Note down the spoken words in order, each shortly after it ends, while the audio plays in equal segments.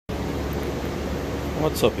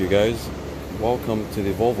What's up, you guys? Welcome to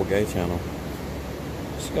the Volvo Guy channel.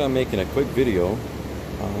 Just making a quick video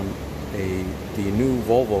on the new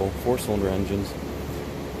Volvo 4-cylinder engines.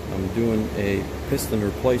 I'm doing a piston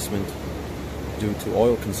replacement due to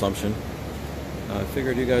oil consumption. I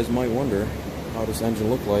figured you guys might wonder how this engine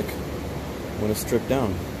look like when it's stripped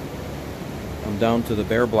down. I'm down to the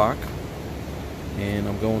bare block, and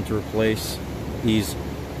I'm going to replace these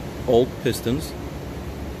old pistons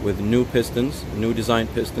with new pistons, new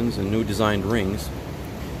designed pistons and new designed rings.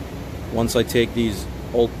 Once I take these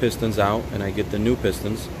old pistons out and I get the new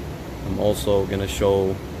pistons, I'm also going to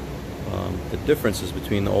show the differences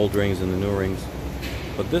between the old rings and the new rings.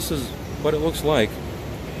 But this is what it looks like.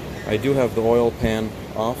 I do have the oil pan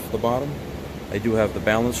off the bottom. I do have the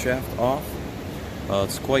balance shaft off.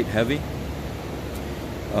 It's quite heavy.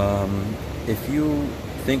 If you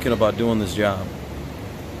thinking about doing this job,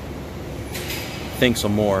 think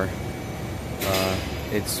some more.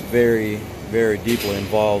 It's very, very deeply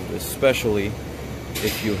involved, especially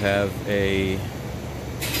if you have a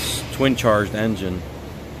twin charged engine.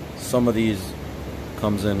 Some of these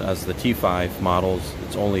comes in as the T5 models.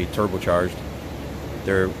 It's only turbocharged.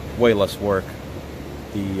 They're way less work.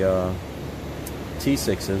 The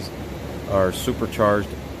T6s are supercharged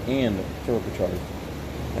and turbocharged.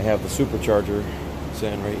 I have the supercharger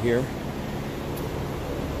sitting right here.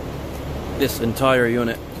 This entire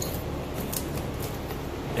unit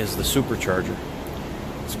is the supercharger.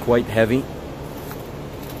 It's quite heavy,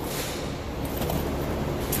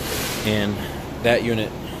 and that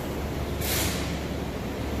unit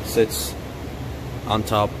sits on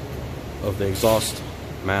top of the exhaust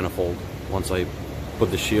manifold. Once I put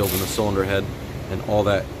the shield in the cylinder head and all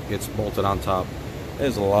that gets bolted on top,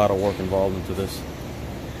 there's a lot of work involved into this.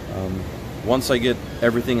 Once I get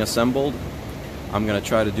everything assembled, I'm going to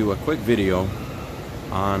try to do a quick video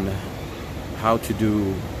on how to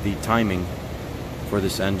do the timing for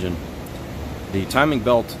this engine. The timing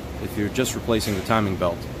belt, if you're just replacing the timing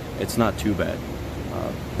belt, it's not too bad.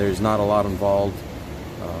 There's not a lot involved.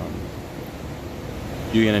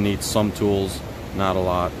 You're going to need some tools, not a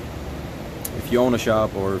lot. If you own a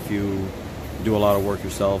shop or if you do a lot of work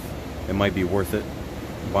yourself, it might be worth it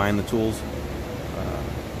buying the tools.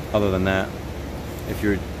 Other than that, if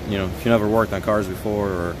you're if you never worked on cars before,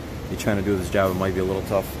 or you're trying to do this job, it might be a little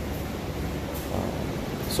tough.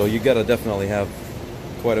 So you gotta definitely have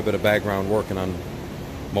quite a bit of background working on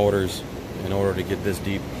motors in order to get this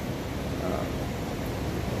deep.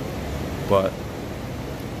 But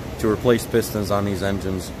to replace pistons on these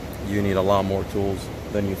engines, you need a lot more tools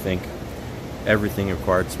than you think. Everything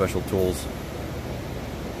required special tools.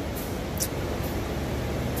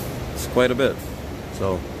 It's quite a bit.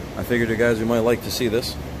 So I figured you guys might like to see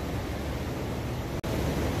this.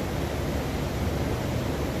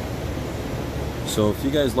 So if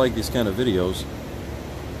you guys like these kind of videos,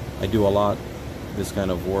 I do a lot this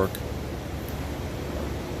kind of work.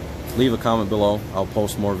 Leave a comment below. I'll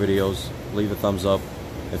post more videos. Leave a thumbs up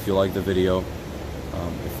if you like the video.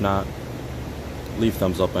 If not, leave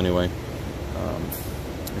thumbs up anyway.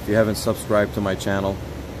 If you haven't subscribed to my channel,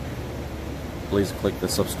 please click the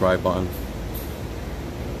subscribe button.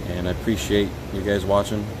 And I appreciate you guys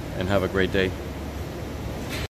watching, and have a great day.